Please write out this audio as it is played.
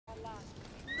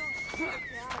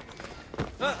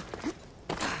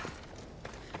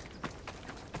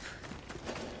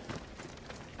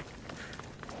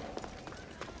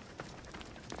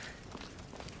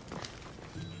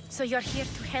So you're here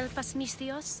to help us,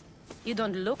 Misthios? You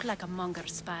don't look like a monger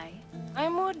spy.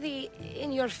 I'm more the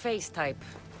in-your-face type.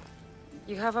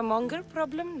 You have a monger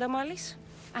problem, Damalis?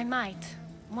 I might.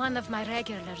 One of my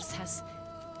regulars has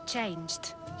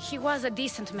changed. He was a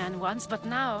decent man once, but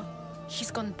now he's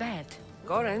gone bad.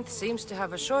 Corinth seems to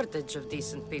have a shortage of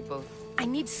decent people. I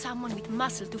need someone with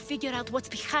muscle to figure out what's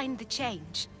behind the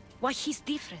change. Why he's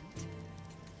different.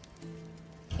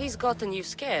 He's gotten you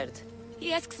scared.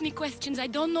 He asks me questions I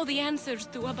don't know the answers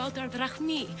to about our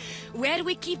drachmi. Where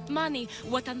we keep money,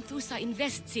 what Anthusa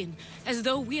invests in. As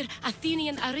though we're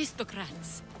Athenian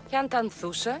aristocrats. Can't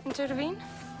Anthusa intervene?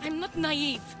 I'm not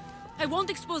naive. I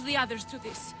won't expose the others to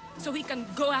this. So he can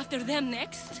go after them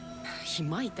next? He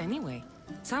might anyway.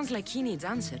 Sounds like he needs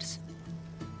answers.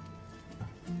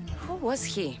 Who was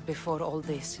he before all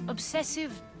this?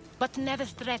 Obsessive, but never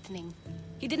threatening.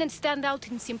 He didn't stand out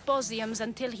in symposiums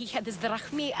until he had his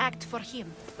drachmi act for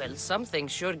him. Well,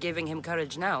 something's sure giving him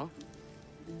courage now.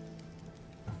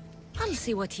 I'll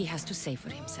see what he has to say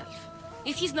for himself.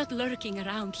 If he's not lurking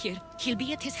around here, he'll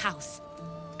be at his house.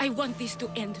 I want this to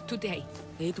end today.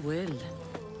 It will.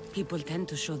 People tend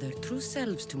to show their true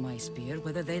selves to my spear,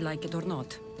 whether they like it or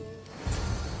not.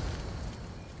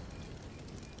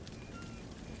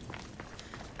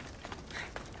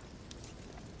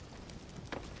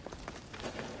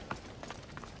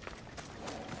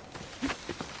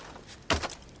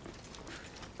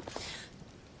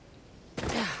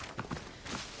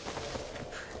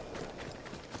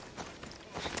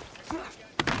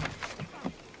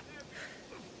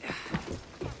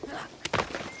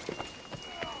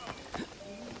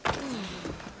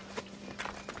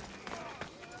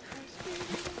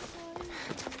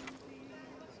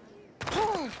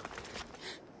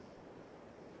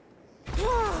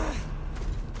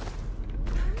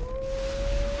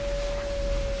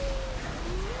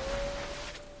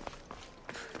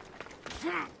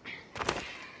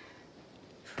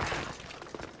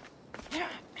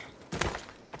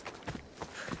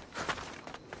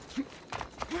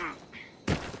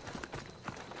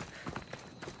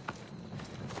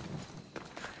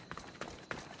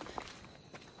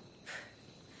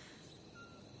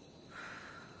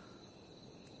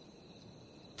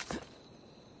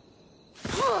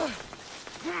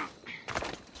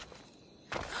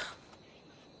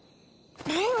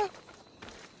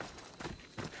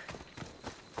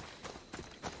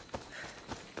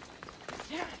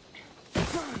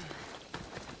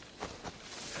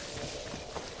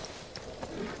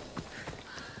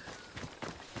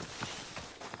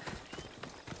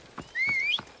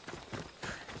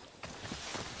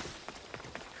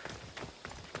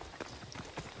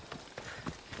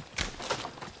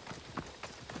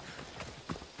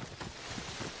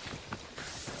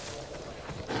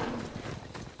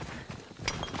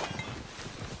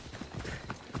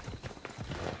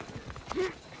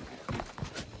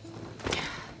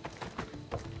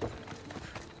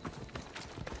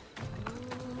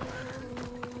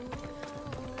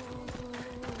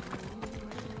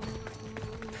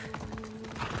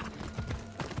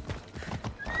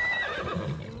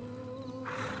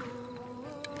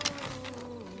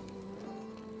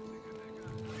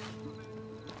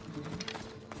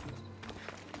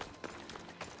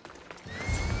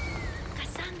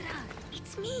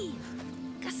 Me!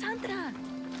 Cassandra!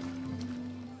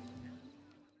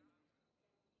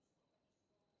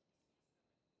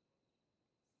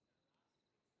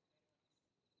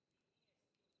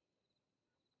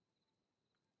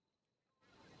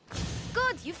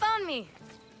 Good, you found me!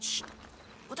 Shh!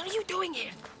 What are you doing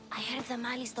here? I heard the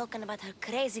Mali's talking about her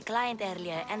crazy client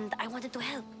earlier, and I wanted to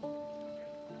help.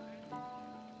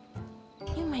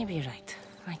 You may be right.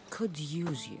 I could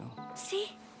use you.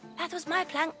 See? That was my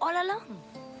plan all along.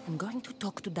 I'm going to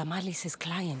talk to Damalis's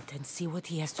client and see what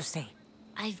he has to say.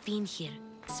 I've been here,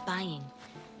 spying,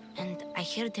 and I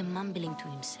heard him mumbling to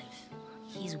himself.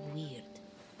 He's weird.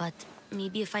 But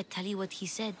maybe if I tell you what he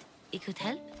said, it could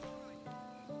help?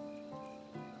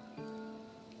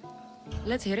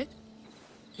 Let's hear it.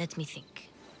 Let me think.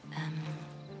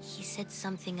 He said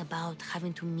something about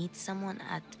having to meet someone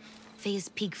at Faye's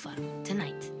pig farm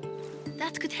tonight.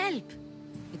 That could help.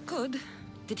 It could.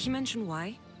 Did he mention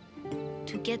why?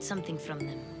 To get something from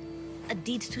them. A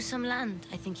deed to some land,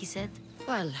 I think he said.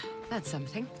 Well, that's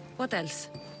something. What else?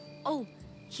 Oh,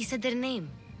 he said their name.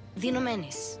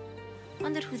 Vinomenes.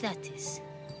 Wonder who that is.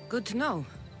 Good to know.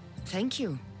 Thank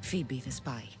you, Phoebe the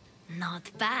spy.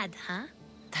 Not bad, huh?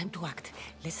 Time to act.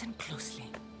 Listen closely.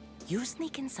 You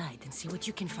sneak inside and see what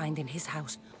you can find in his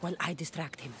house while I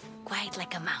distract him. Quiet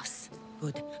like a mouse.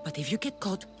 Good. But if you get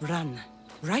caught, run.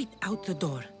 Right out the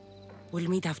door. We'll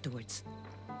meet afterwards.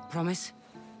 Promise?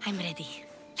 I'm ready.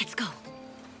 Let's go.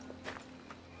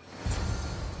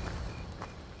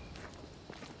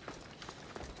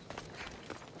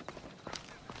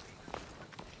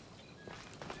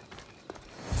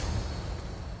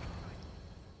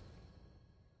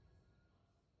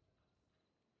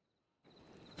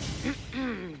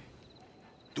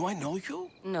 Do I know you?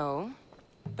 No,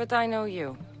 but I know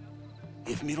you.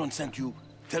 If Miron sent you,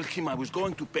 tell him I was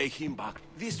going to pay him back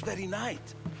this very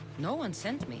night. No one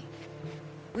sent me.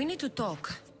 We need to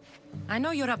talk. I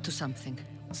know you're up to something.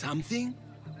 Something?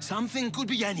 Something could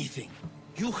be anything.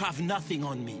 You have nothing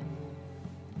on me.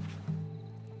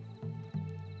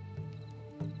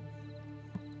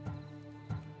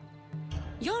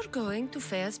 You're going to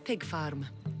Fair's pig farm.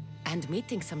 And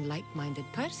meeting some like-minded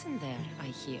person there, I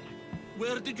hear.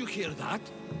 Where did you hear that?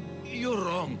 You're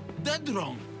wrong. Dead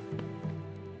wrong.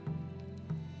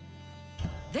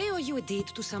 They owe you a deed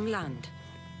to some land.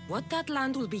 What that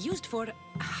land will be used for,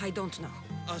 I don't know.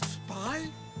 A spy?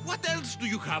 What else do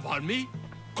you have on me?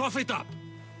 Cough it up.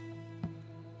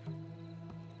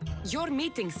 You're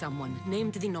meeting someone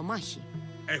named the Nomahi.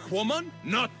 A woman?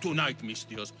 Not tonight,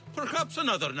 Mistios. Perhaps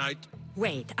another night.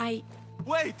 Wait,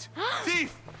 Wait!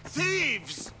 Thief!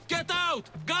 Thieves! Get out!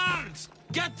 Guards!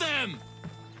 Get them!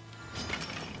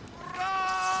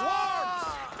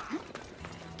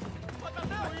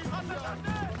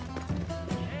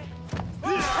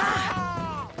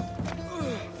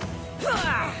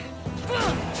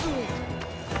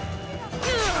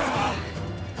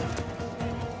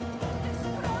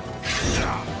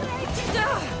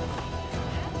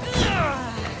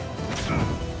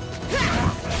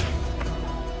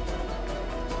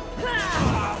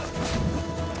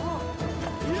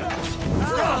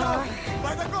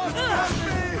 By the gods, help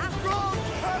me! God,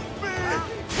 help me!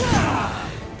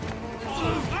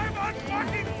 I'm on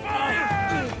fucking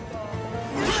fire!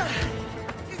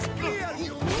 It's clear,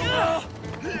 you...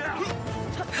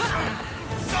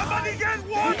 Somebody get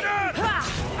water!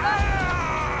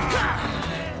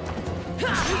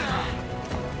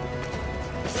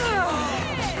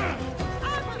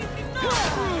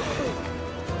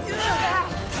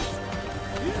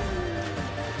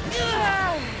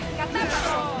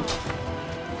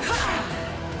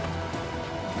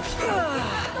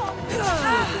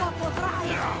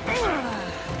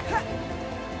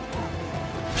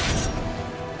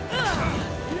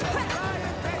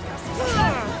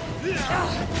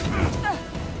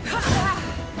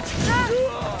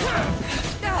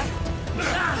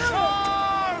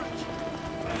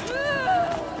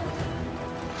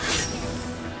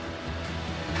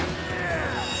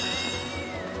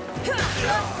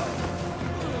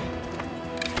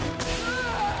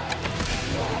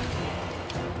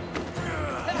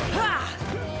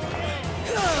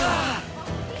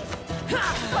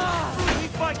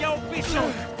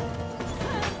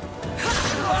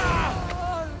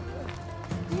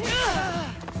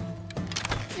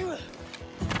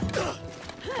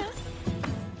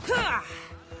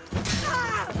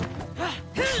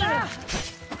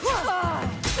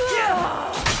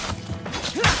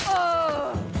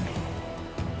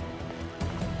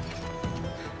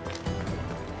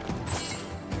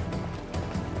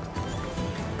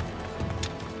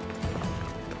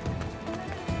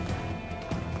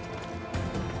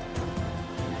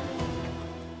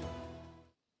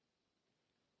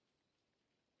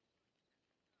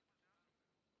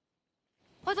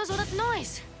 What was all that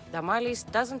noise? Damalis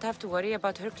doesn't have to worry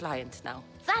about her client now.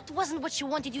 That wasn't what she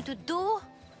wanted you to do.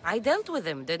 I dealt with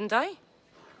him, didn't I?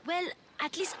 Well,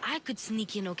 at least I could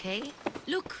sneak in, okay?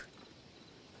 Look.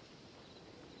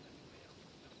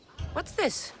 What's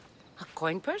this? A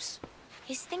coin purse?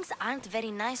 His things aren't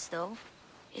very nice, though.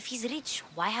 If he's rich,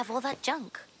 why have all that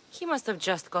junk? He must have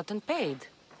just gotten paid.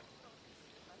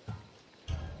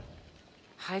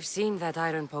 I've seen that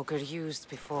iron poker used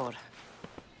before.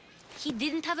 He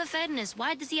didn't have a furnace.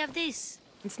 Why does he have this?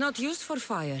 It's not used for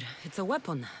fire. It's a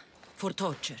weapon. For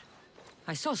torture.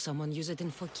 I saw someone use it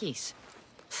in Fokis.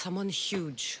 Someone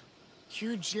huge.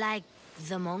 Huge like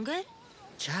the monger?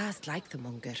 Just like the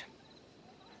monger.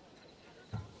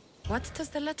 What does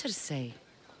the letter say?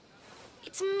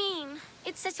 It's mean.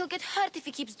 It says he'll get hurt if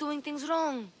he keeps doing things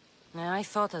wrong. I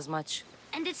thought as much.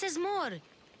 And it says more.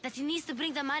 That he needs to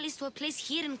bring the Malis to a place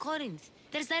here in Corinth.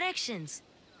 There's directions.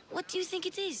 What do you think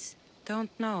it is?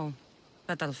 Don't know.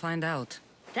 But I'll find out.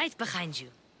 Right behind you.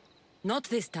 Not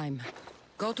this time.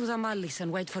 Go to the Malis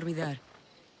and wait for me there.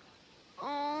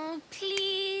 Oh,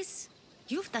 please.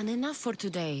 You've done enough for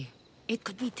today. It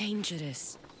could be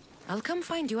dangerous. I'll come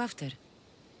find you after.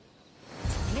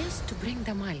 Place to bring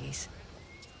the Malis.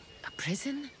 A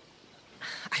prison?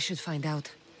 I should find out.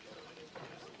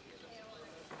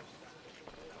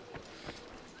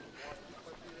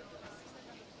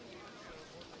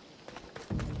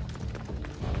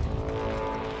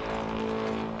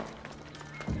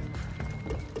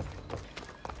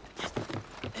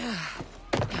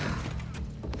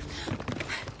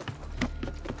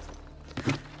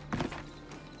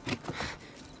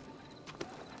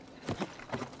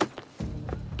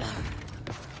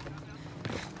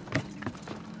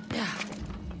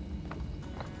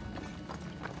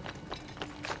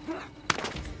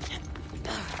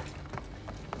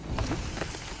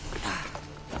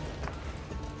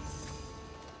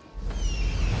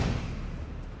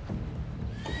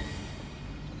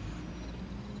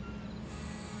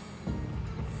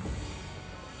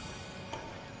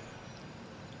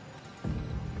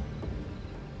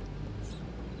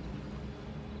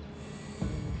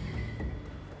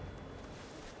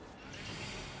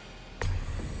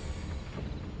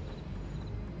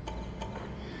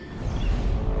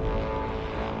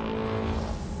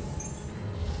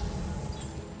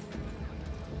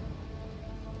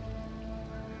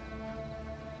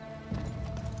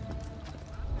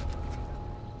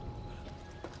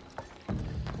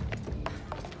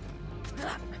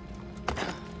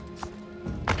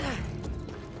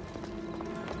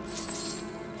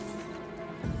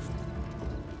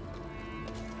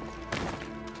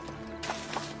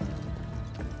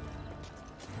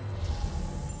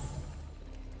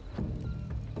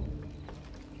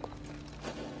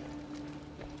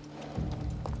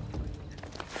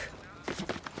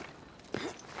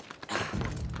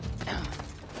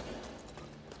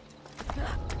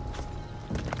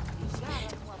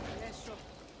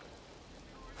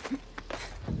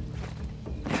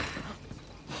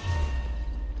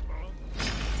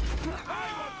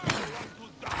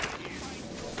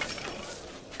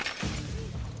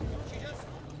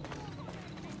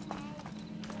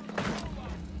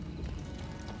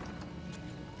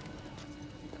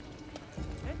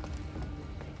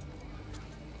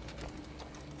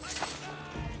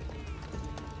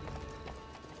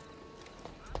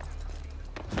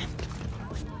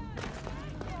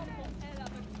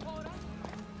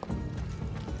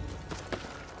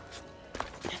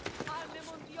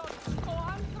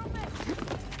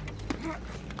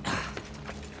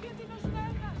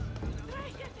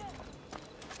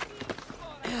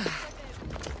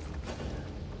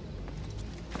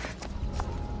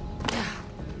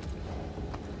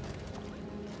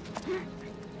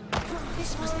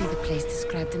 This must be the place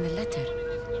described in the letter.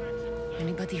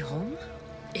 Anybody home?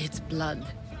 It's blood.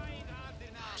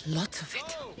 Lots of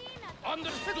it.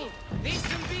 Understood. This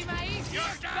will be my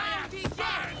easiest bounty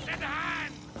yet. In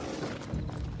hand.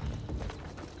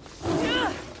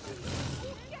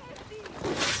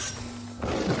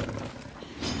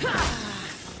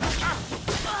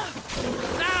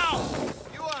 Now!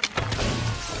 You are...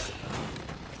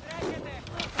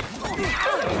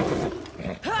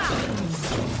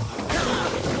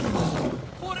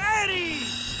 For Eddie!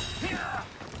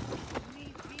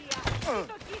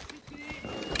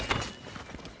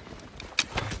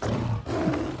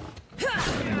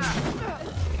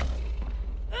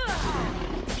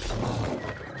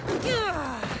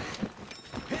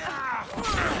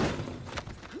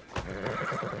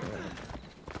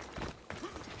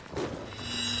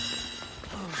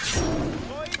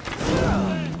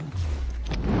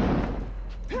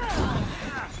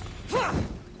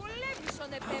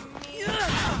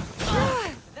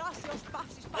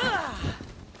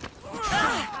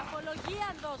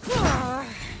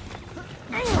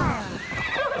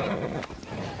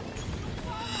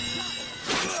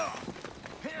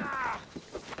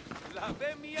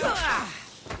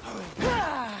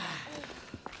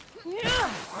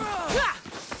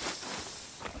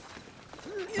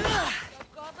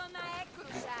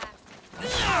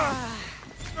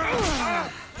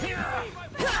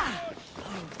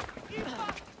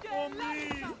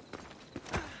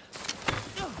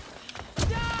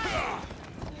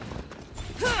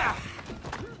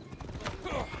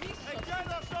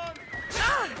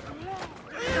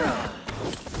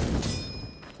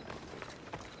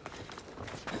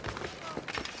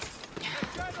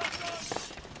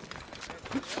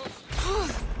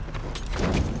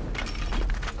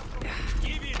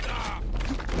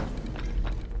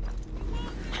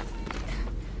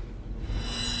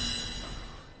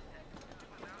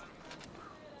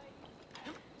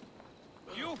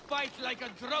 Fight like a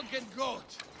drunken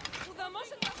goat.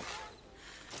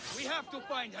 We have to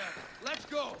find her. Let's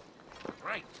go.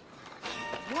 Right.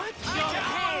 What?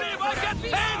 I get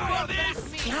paid for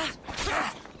this!